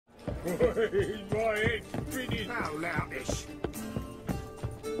Right, finish. How loutish.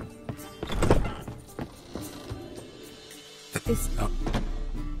 This. Oh.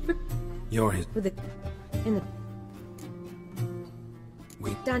 You're his. With the. In the.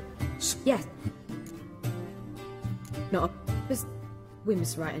 We. Dan. Yes. Not. We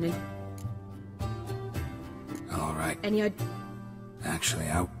must write any. All right. Any idea? Actually,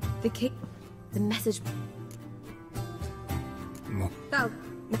 out. The kick. The message. That'll.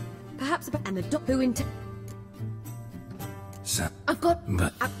 Perhaps about. And the who into. So. I've got.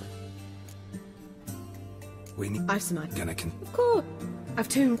 But. We need. I've some idea. Gonna con. Of course. I've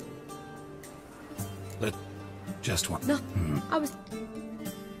two. Let. Just one. No. I was.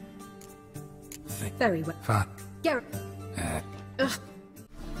 Think. Very well. Fine. Geralt. Ugh.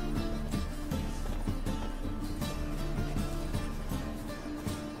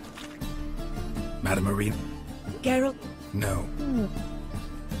 Madame Marine. Geralt. No.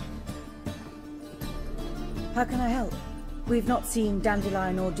 How can I help? We've not seen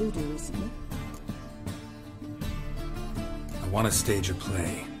Dandelion or Dudu recently. I want to stage a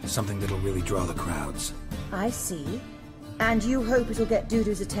play. Something that'll really draw the crowds. I see. And you hope it'll get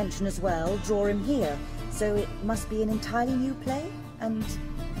Dudu's attention as well, draw him here. So it must be an entirely new play? And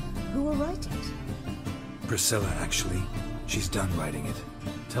who will write it? Priscilla, actually. She's done writing it.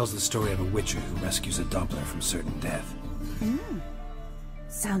 Tells the story of a witcher who rescues a Doppler from certain death.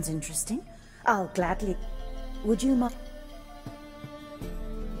 Sounds interesting. I'll gladly... Would you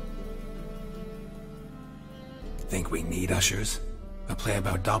Think we need ushers? A play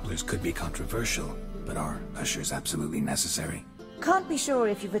about Dopplers could be controversial, but are ushers absolutely necessary? Can't be sure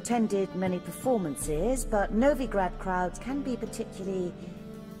if you've attended many performances, but Novigrad crowds can be particularly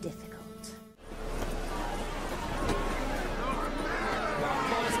difficult.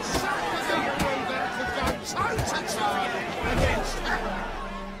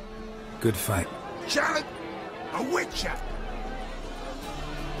 Good fight. Geralt, a witcher.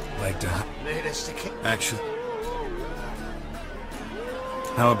 Like to... Need us to kick. Actually...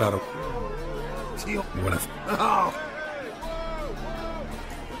 How about a... What if... Oh,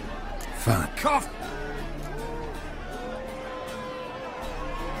 Fine. cough.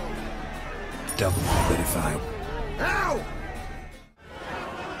 Double but if I... Ow!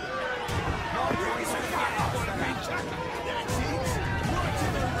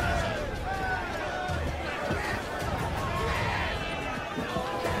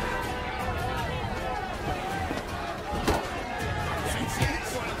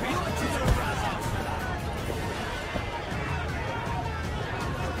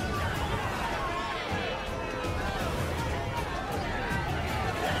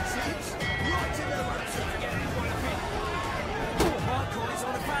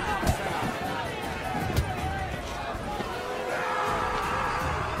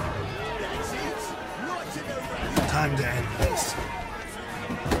 Time to end this.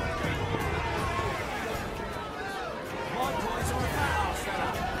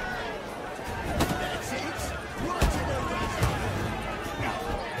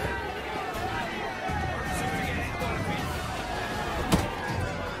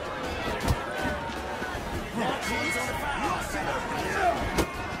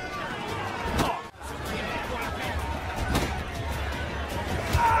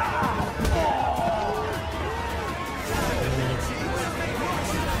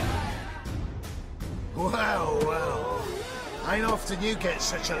 Well, well. Ain't often you get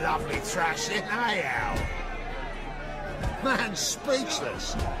such a lovely thrashing, eh, Al? Man's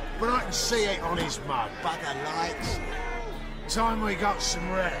speechless, but I can see it on his mug. Bugger likes it. Time we got some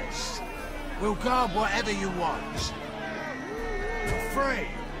rest. We'll guard whatever you want. For free,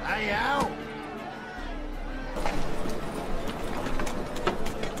 eh, Al?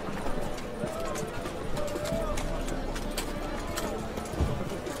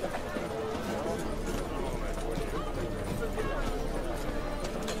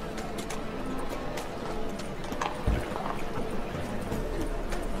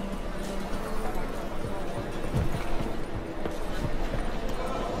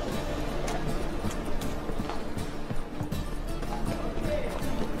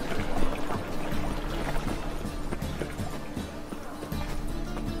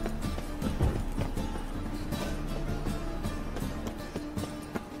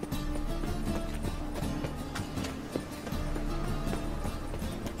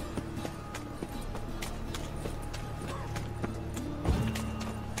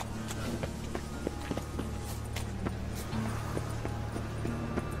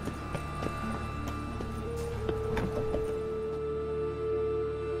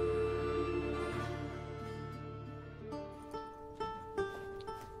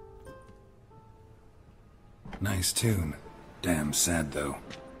 Nice tune. Damn sad, though.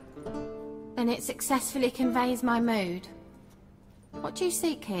 Then it successfully conveys my mood. What do you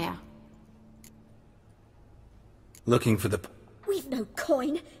seek here? Looking for the... We've no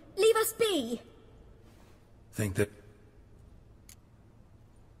coin. Leave us be. Think that...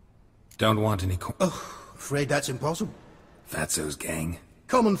 Don't want any Oh, afraid that's impossible. Fatso's gang.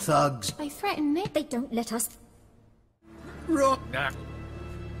 Common thugs. They threaten Nick. They don't let us. Rock. Nah.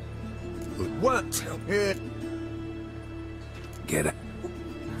 Good work. Here. Get it.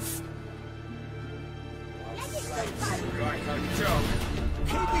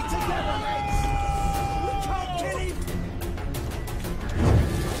 Keep it together, lads. We can't kill him.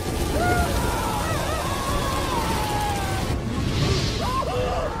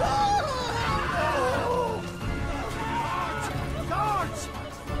 Guards!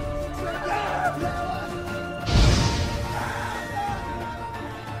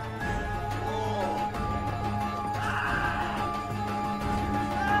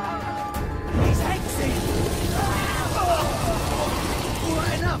 He's hexing! All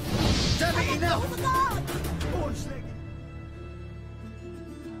right, enough! Damn it, enough!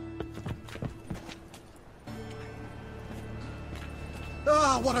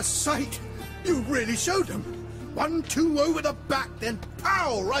 Ah, what a sight! You really showed them! 1-2 over the back, then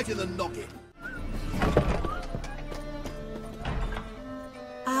pow! Right in the noggin!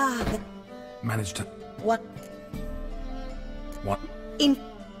 Ah, the... Managed to... What? What? In...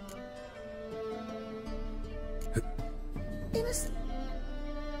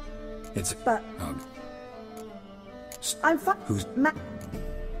 It's... But... Oh. I'm fine. Who's...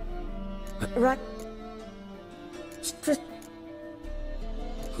 Right.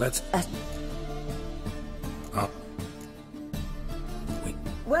 Let's... Oh. Wait.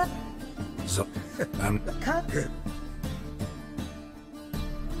 Well... So... Can't...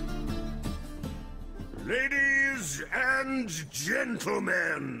 Ladies and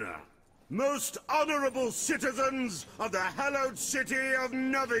gentlemen, most honorable citizens of the hallowed city of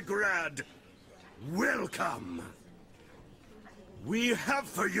Novigrad, welcome. We have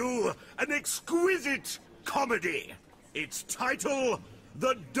for you an exquisite comedy. Its title,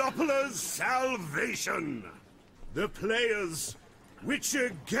 The Doppler's Salvation. The players,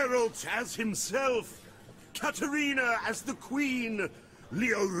 Witcher Geralt as himself, Katerina as the Queen,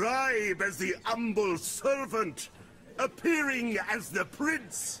 Leo Raib as the humble servant, appearing as the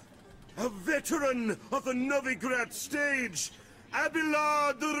Prince, a veteran of the Novigrad stage,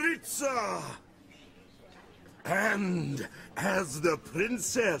 Abelard Ritza, and as the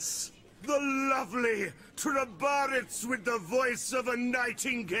Princess, the lovely Trabaritz with the voice of a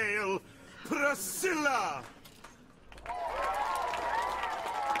nightingale, Priscilla.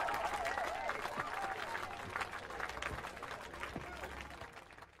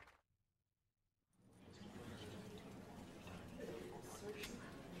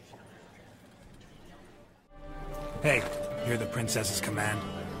 Hey, hear the princess's command?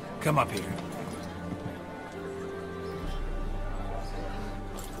 Come up here.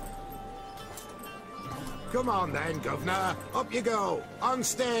 Come on then, Governor. Up you go. On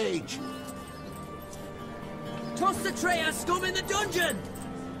stage. Toss the traitor scum in the dungeon!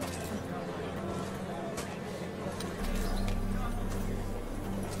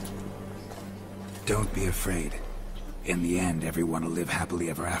 Don't be afraid. In the end, everyone will live happily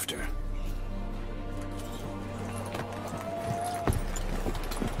ever after.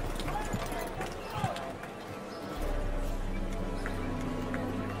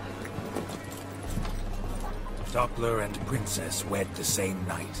 Doppler and Princess wed the same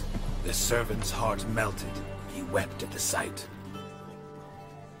night. The servant's heart melted. He wept at the sight.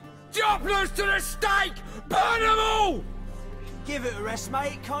 Doppler's to the stake! Burn them all! Give it a rest,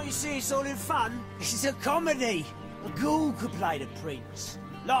 mate. Can't you see it's all in fun? This is a comedy. A ghoul could play the prince.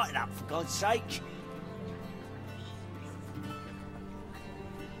 Lighten up, for God's sake.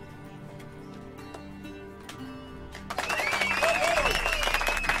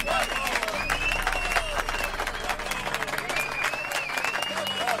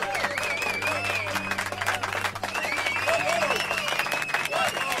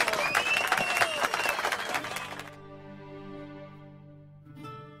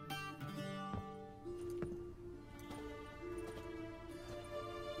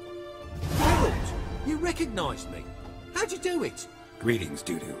 You recognized me. How'd you do it? Greetings,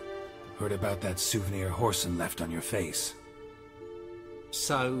 Dudu. Heard about that souvenir Horson left on your face.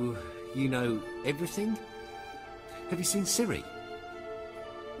 So, you know everything? Have you seen Ciri?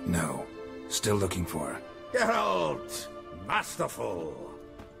 No. Still looking for her. Geralt! Masterful!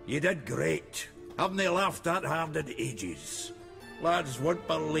 You did great. Haven't they laughed that hard in ages? Lads won't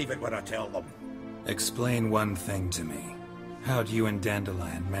believe it when I tell them. Explain one thing to me. How'd you and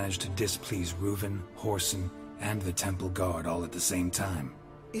Dandelion manage to displease Reuven, Whoreson, and the Temple Guard all at the same time?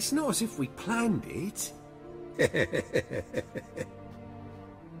 It's not as if we planned it.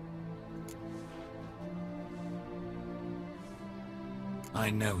 I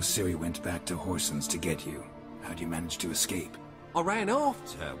know Ciri went back to Whoreson's to get you. How'd you manage to escape? I ran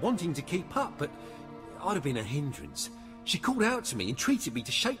after her, wanting to keep up, but I'd have been a hindrance. She called out to me and treated me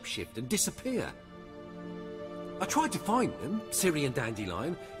to shapeshift and disappear. I tried to find them, Ciri and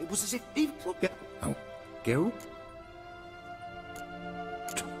Dandelion. It was as if even... Oh. Geralt?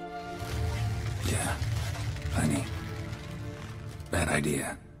 Yeah. Plenty. Bad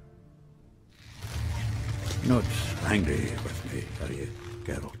idea. Not angry with me, are you,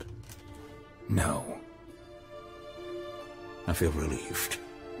 Geralt? No. I feel relieved.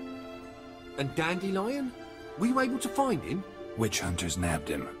 And Dandelion? Were you able to find him? Witch hunters nabbed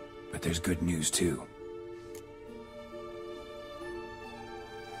him, but there's good news too.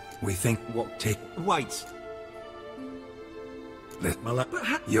 We think What? take... Wait.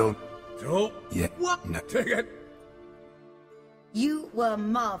 You'll... So, Yeah. What? No. take it. You were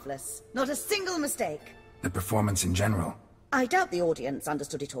marvellous. Not a single mistake. The performance in general. I doubt the audience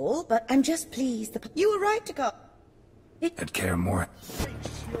understood it all, but I'm just pleased you were right to go. I'd care more.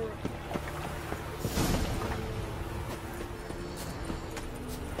 You're a